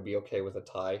good, I would be okay with a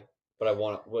tie. But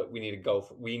we need to go.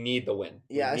 We need the win.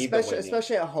 Yeah,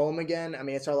 especially at home again. I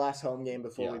mean, it's our last home game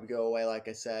before we go away, like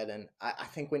I said, and I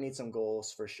think we need some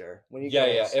goals for sure. Goals.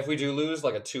 If we do lose,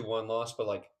 like a 2-1 loss, but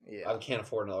like I can't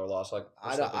afford another loss. Like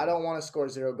I don't want to score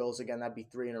 0 goals again. That'd be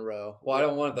 3 in a row. Well, I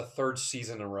don't want it the 3rd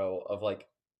season in a row of like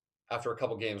after a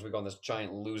couple games, we go on this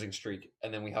giant losing streak,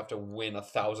 and then we have to win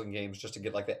 1,000 games just to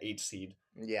get like the 8th seed.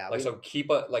 Yeah. Like, so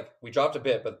we dropped a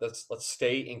bit, but let's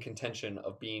stay in contention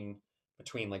of being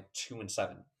between like 2 and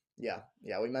 7. Yeah.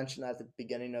 We mentioned that at the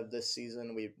beginning of this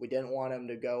season. We didn't want him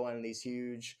to go on these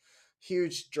huge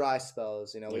dry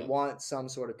spells. We want some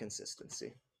sort of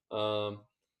consistency. All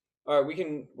right,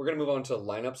 we're gonna move on to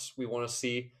lineups we want to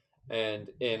see, and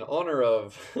in honor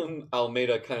of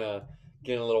Almeida kind of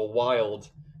getting a little wild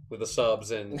with the subs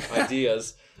and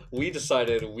ideas, we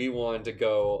decided we wanted to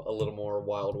go a little more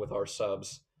wild with our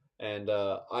subs, and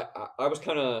I was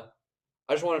I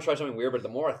just want to try something weird, but the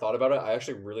more I thought about it, I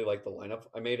actually really liked the lineup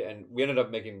I made, and we ended up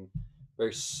making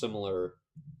very similar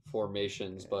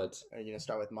formations. But are you gonna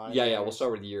start with mine? Yeah, we'll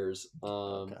start with yours.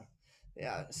 Okay.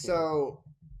 Yeah. So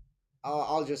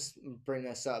I'll just bring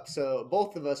this up. So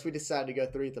both of us, we decided to go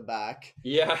 3 at the back.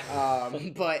 Yeah.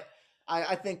 But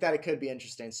I think that it could be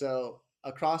interesting. So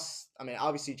across,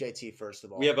 obviously JT first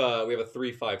of all. We have a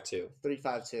 3-5-2.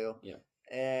 3-5-2. Yeah.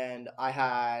 And I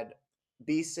had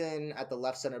Beeson at the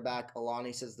left center back,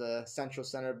 Alanis as the central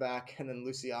center back, and then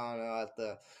Luciano at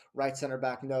the right center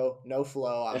back. No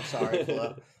Flo. I'm sorry,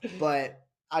 Flo. But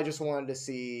I just wanted to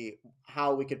see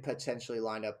how we could potentially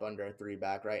line up under a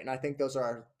 3-back, right? And I think those are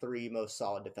our 3 most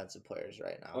solid defensive players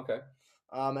right now. Okay.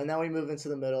 And then we move into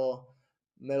the middle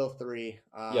 3.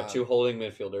 You have 2 holding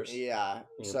midfielders. Yeah.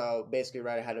 So basically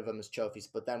right ahead of them is Chofis.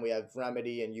 But then we have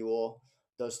Remedy and Ewell,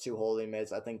 those 2 holding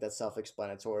mids. I think that's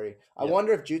self-explanatory. I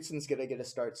wonder if Jutson's going to get a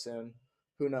start soon.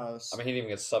 Who knows? He didn't even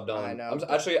get subbed on. I know.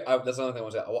 That's another thing I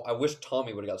want to say. I wish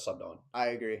Tommy would have got subbed on. I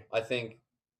agree. I think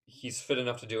he's fit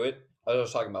enough to do it. I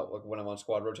was talking about when I'm on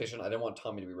squad rotation, I didn't want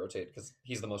Tommy to be rotated because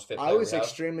he's the most fit player I was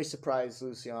extremely surprised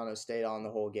Luciano stayed on the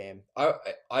whole game. I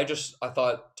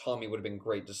thought Tommy would have been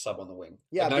great to sub on the wing.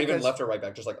 Yeah, not even left or right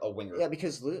back, just like a winger. Yeah,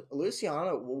 because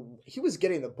Luciano, he was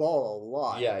getting the ball a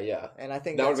lot. Yeah. And I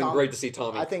think that would have been great to see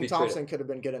Tommy. I think Thompson could have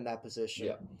been good in that position.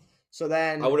 Yeah. So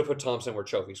then I would have put Thompson where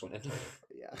Chofis went in.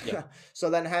 Yeah. So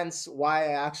then hence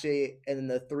why I actually in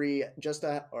the 3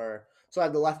 so I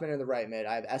have the left mid and the right mid.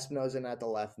 I have Espinoza in at the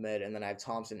left mid, and then I have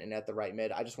Thompson in at the right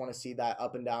mid. I just want to see that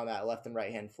up and down that left and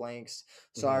right hand flanks.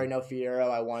 Sorry, no Fierro.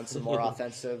 I want some more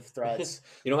offensive threats.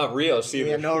 You don't have Rios either.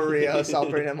 Yeah, no Rios. I'll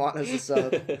bring him on as a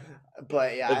sub.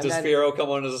 But yeah, does Fierro come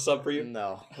on as a sub for you?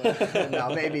 No,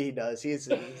 maybe he does. He's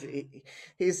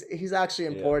actually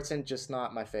important, just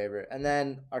not my favorite. And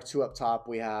then our 2 up top,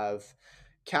 we have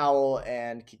Cowell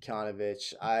and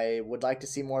Kikanovic. I would like to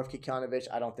see more of Kikanovic.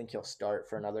 I don't think he'll start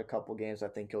for another couple games. I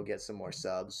think he'll get some more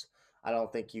subs. I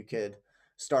don't think you could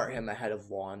start him ahead of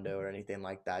Wando or anything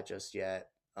like that just yet.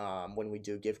 When we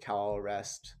do give Cowell a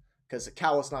rest, because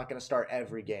Cowell's not going to start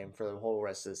every game for the whole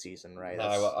rest of the season, right?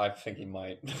 No, I think he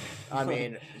might.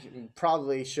 He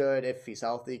probably should if he's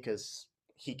healthy, because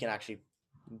he can actually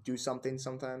do something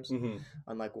sometimes. Mm-hmm.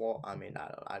 Unlike,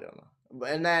 I don't know.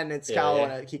 And then it's Cowell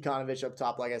and Kikanovic up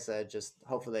top. Like I said, just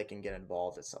hopefully they can get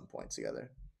involved at some point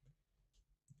together.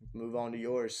 Move on to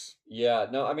yours. Yeah,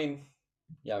 no,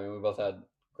 we both had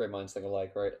great minds think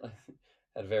alike, right?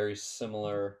 Had very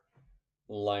similar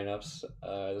lineups.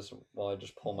 While I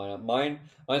just pull mine up.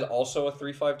 Mine's also a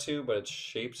 3-5-2, but it's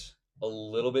shaped a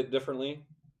little bit differently.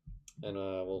 And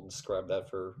we'll describe that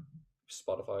for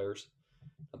Spotifyers.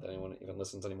 Not that anyone even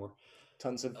listens anymore.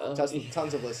 Tons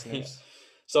of listeners.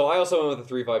 So I also went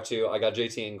with a 3-5-2. I got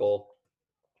JT in goal.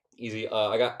 Easy.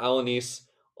 I got Alanis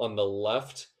on the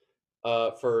left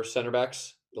for center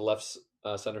backs, the left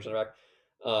center back.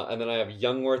 And then I have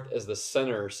Youngworth as the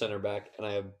center back, and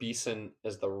I have Beeson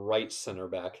as the right center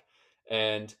back.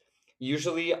 And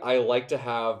usually I like to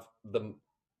have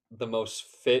the most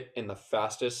fit and the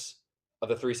fastest of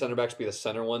the 3 center backs be the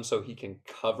center one so he can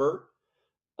cover.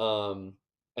 And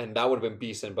that would have been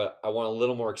Beeson, but I want a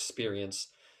little more experience.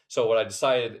 So what I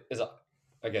decided is,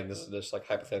 again, this is just like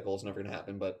hypothetical. It's never going to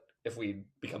happen. But if we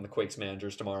become the Quakes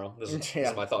managers tomorrow, this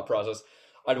is my thought process.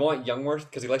 I'd want Youngworth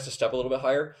because he likes to step a little bit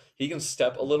higher. He can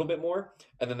step a little bit more,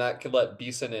 and then that could let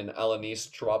Beeson and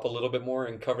Alanis drop a little bit more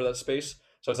and cover that space.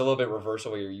 So it's a little bit reverse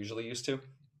of what you're usually used to.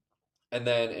 And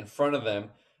then in front of them,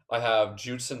 I have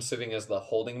Judson sitting as the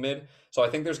holding mid. So I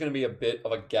think there's going to be a bit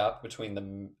of a gap between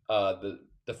the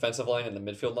defensive line and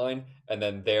the midfield line, and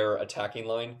then their attacking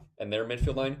line and their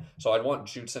midfield line. So I'd want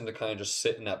Judson to kind of just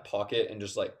sit in that pocket and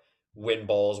just like win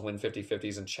balls, win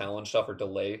 50-50s, and challenge stuff or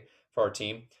delay for our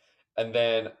team. And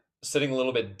then sitting a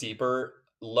little bit deeper,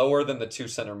 lower than the 2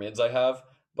 center mids I have,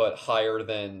 but higher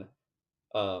than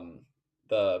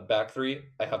the back 3,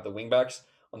 I have the wing backs.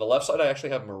 On the left side, I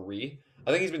actually have Marie. I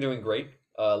think he's been doing great.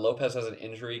 Lopez has an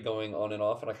injury going on and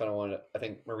off, and I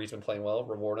think Marie's been playing well.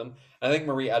 Reward him. And I think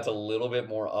Marie adds a little bit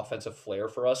more offensive flair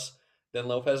for us. than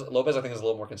Lopez. Lopez, I think, is a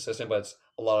little more consistent, but it's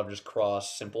a lot of just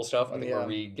cross, simple stuff. I think Yeah.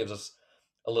 Marie gives us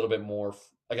a little bit more,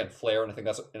 again, flair, and I think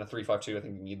that's in a 3-5-2. I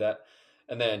think you need that.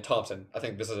 And then Thompson, I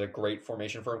think this is a great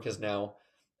formation for him because now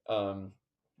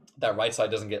that right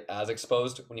side doesn't get as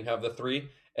exposed when you have the three,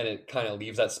 and it kind of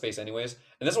leaves that space anyways.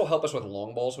 And this will help us with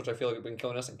long balls, which I feel like have been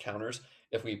killing us, and counters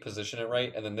if we position it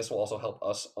right. And then this will also help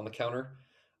us on the counter.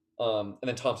 And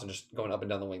then Thompson just going up and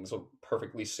down the wings will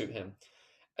perfectly suit him.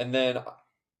 And then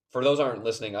for those aren't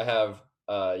listening, I have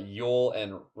Yule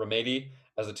and Remedy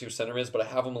as the two center mids, but I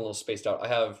have them a little spaced out. I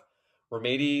have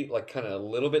Remedy like kind of a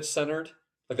little bit centered,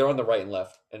 like they're on the right and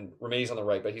left, and Remedy's on the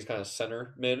right, but he's kind of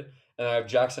center mid. And I have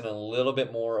Jackson a little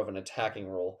bit more of an attacking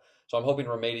role. So I'm hoping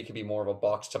Remedy can be more of a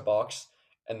box to box,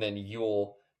 and then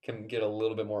Yule can get a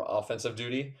little bit more offensive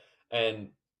duty. And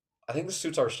I think this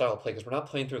suits our style of play because we're not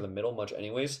playing through the middle much,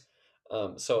 anyways.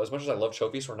 So as much as I love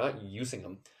trophies, we're not using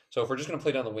them. So if we're just going to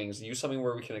play down the wings, use something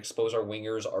where we can expose our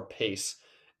wingers, our pace,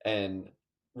 and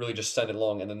really just send it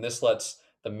long. And then this lets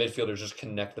the midfielders just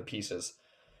connect the pieces.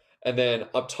 And then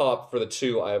up top for the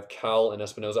two, I have Cal and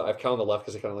Espinoza. I have Cal on the left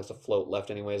because he kind of likes to float left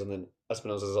anyways, and then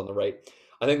Espinoza is on the right.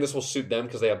 I think this will suit them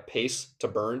because they have pace to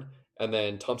burn, and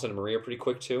then Thompson and Marie are pretty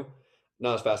quick too.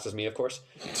 Not as fast as me, of course,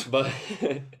 but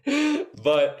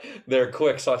but they're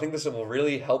quick. So I think this will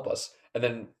really help us. And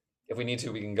then if we need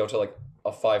to, we can go to like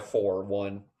a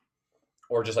 5-4-1,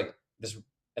 or just like this,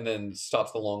 and then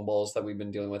stops the long balls that we've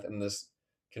been dealing with, and this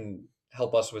can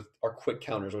help us with our quick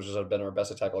counters, which has been our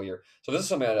best attack all year. So this is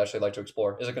something I'd actually like to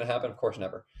explore. Is it going to happen? Of course,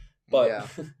 never. But yeah.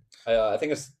 I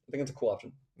think it's a cool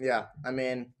option. Yeah, I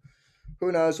mean,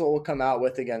 who knows what we'll come out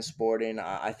with against Sporting?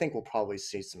 I think we'll probably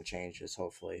see some changes,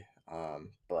 hopefully.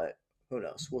 But who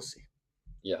knows? We'll see.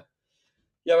 Yeah,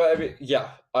 yeah, but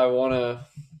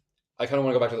I kind of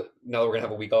want to go back to now that we're gonna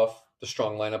have a week off, the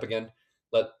strong lineup again.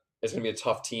 It's gonna be a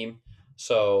tough team,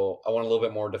 so I want a little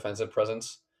bit more defensive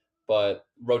presence. But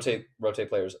rotate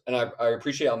players, and I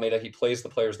appreciate Almeida. He plays the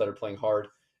players that are playing hard,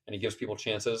 and he gives people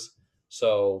chances.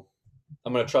 So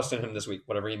I'm gonna trust in him this week.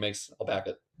 Whatever he makes, I'll back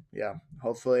it. Yeah,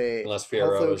 hopefully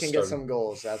we can get some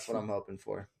goals. That's what I'm hoping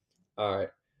for. All right,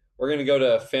 we're gonna go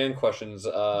to fan questions.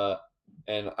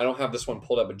 And I don't have this one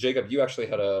pulled up, but Jacob, you actually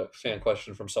had a fan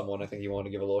question from someone I think you wanted to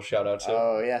give a little shout out to.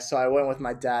 Oh, yeah. So I went with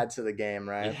my dad to the game,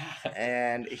 right? Yeah.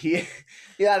 And he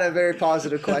had a very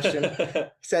positive question. He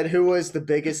said, who was the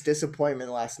biggest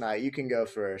disappointment last night? You can go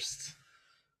first.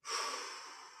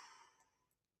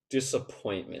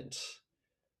 Disappointment.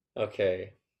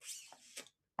 Okay.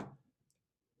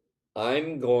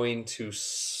 I'm going to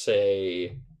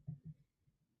say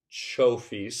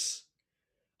Chofis.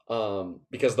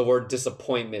 Because the word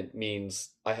disappointment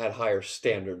means I had higher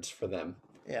standards for them.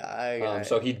 Yeah,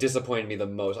 so he disappointed me the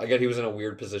most. I get he was in a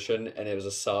weird position and it was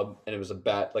a sub and it was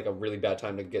a really bad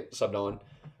time to get subbed on,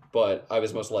 but I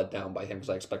was most let down by him because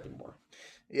I expected more.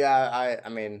 Yeah, I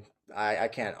mean, I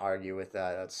can't argue with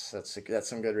that. That's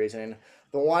some good reasoning.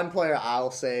 The one player I'll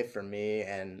say for me,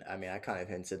 and I mean, I kind of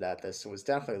hinted at this, was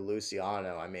definitely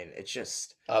Luciano. I mean, it's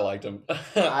just I liked him.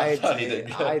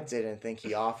 I didn't think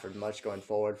he offered much going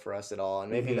forward for us at all,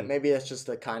 and maybe that's just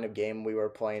the kind of game we were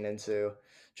playing into,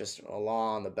 just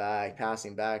along the back,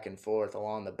 passing back and forth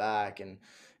along the back, and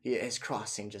his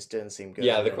crossing just didn't seem good.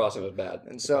 Yeah, the crossing was bad.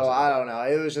 And so I don't know.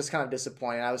 It was just kind of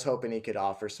disappointing. I was hoping he could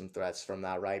offer some threats from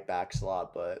that right back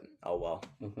slot, but oh well.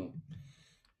 Mm-hmm.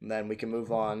 And then we can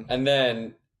move on. And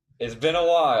then it's been a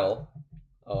while.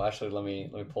 Oh, actually, let me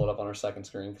pull it up on our second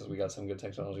screen because we got some good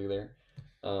technology there.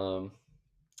 Let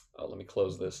me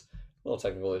close this. Little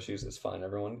technical issues. It's fine,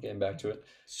 everyone. Getting back to it.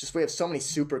 It's just we have so many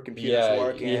supercomputers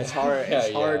working. Yeah, it's hard.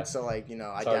 It's hard to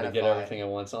identify. It's hard to get everything at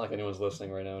once. It's not like anyone's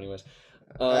listening right now, anyways.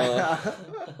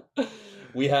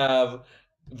 We have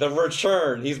the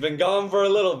return. He's been gone for a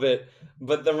little bit,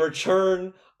 but the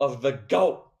return of the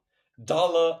GOAT.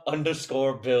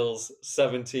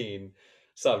 $_Bills17.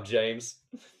 What's up, James?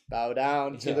 Bow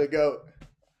down to the GOAT.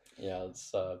 Yeah, let's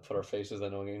put our faces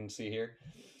that no one can see here.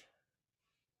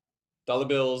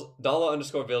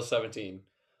 $$Bills17.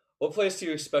 What place do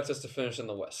you expect us to finish in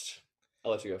the West?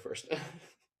 I'll let you go first.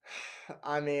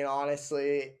 I mean,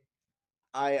 honestly,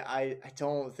 I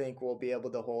don't think we'll be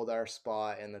able to hold our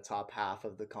spot in the top half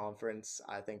of the conference.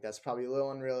 I think that's probably a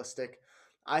little unrealistic.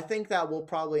 I think that we'll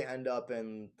probably end up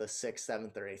in the 6th,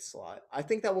 7th, or 8th slot. I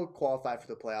think that we'll qualify for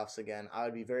the playoffs again. I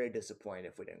would be very disappointed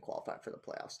if we didn't qualify for the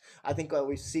playoffs. I think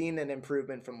we've seen an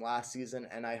improvement from last season,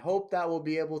 and I hope that we'll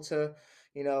be able to,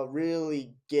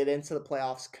 really get into the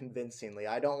playoffs convincingly.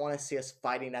 I don't want to see us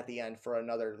fighting at the end for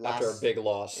another after a big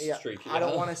loss streak. I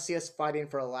don't want to see us fighting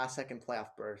for a last-second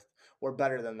playoff berth. We're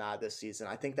better than that this season.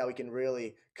 I think that we can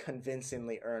really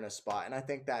convincingly earn a spot, and I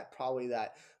think that probably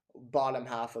that bottom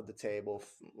half of the table,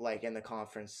 like in the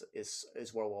conference, is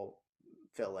where we'll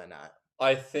fill in at.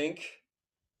 I think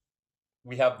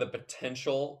we have the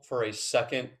potential for a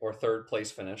second or third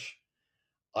place finish.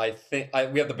 I think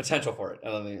we have the potential for it. I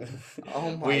don't think.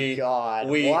 Oh my God!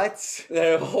 What?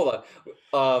 Hold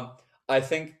on. I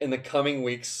think in the coming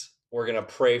weeks we're gonna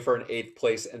pray for an 8th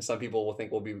place, and some people will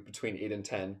think we'll be between 8 and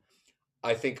 10.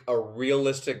 I think a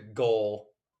realistic goal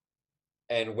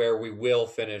and where we will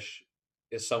finish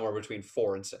is somewhere between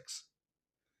 4 and 6.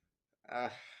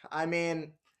 I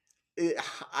mean,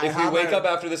 if we wake up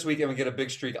after this week and we get a big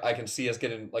streak, I can see us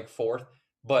getting like 4th.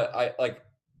 But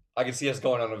I can see us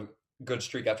going on a good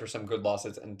streak after some good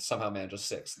losses and somehow manage a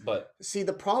 6th. But see,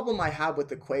 the problem I have with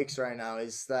the Quakes right now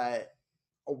is that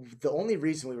the only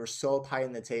reason we were so up high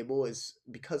in the table is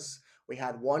because we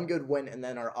had one good win and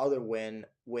then our other win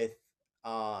with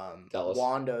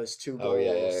Wando's 2 goals. Oh,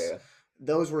 yeah.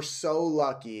 Those were so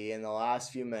lucky in the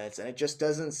last few minutes, and it just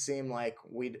doesn't seem like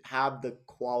we'd have the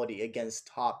quality against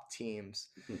top teams.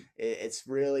 Mm-hmm. It's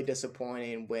really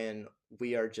disappointing when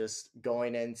we are just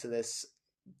going into this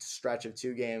stretch of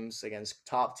 2 games against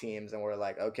top teams, and we're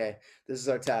like, okay, this is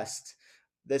our test.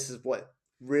 This is what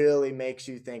really makes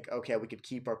you think, okay, we could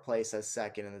keep our place as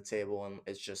second in the table, and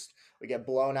it's just we get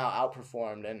blown out,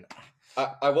 outperformed. And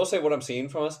I will say what I'm seeing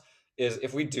from us is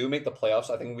if we do make the playoffs,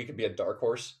 I think we could be a dark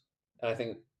horse. And I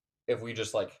think if we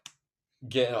just like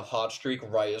get in a hot streak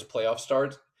right as playoff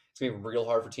starts, it's gonna be real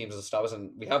hard for teams to stop us.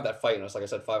 And we have that fight in us. Like I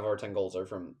said, 5 of our 10 goals are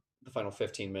from the final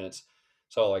 15 minutes.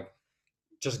 So like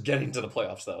just getting to the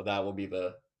playoffs though, that will be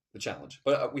the challenge.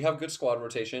 But we have good squad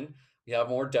rotation. We have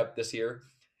more depth this year.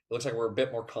 It looks like we're a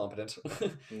bit more competent.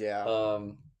 Yeah.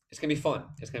 It's gonna be fun.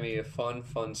 It's gonna be a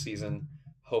fun season,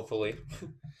 hopefully.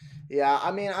 Yeah,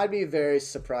 I mean, I'd be very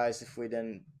surprised if we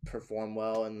didn't perform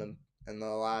well in the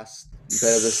last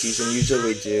bit of the season.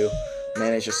 Usually we do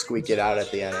manage to squeak it out at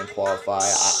the end and qualify.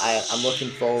 I'm looking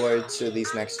forward to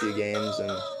these next few games,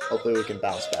 and hopefully we can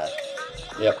bounce back.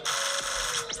 Yep.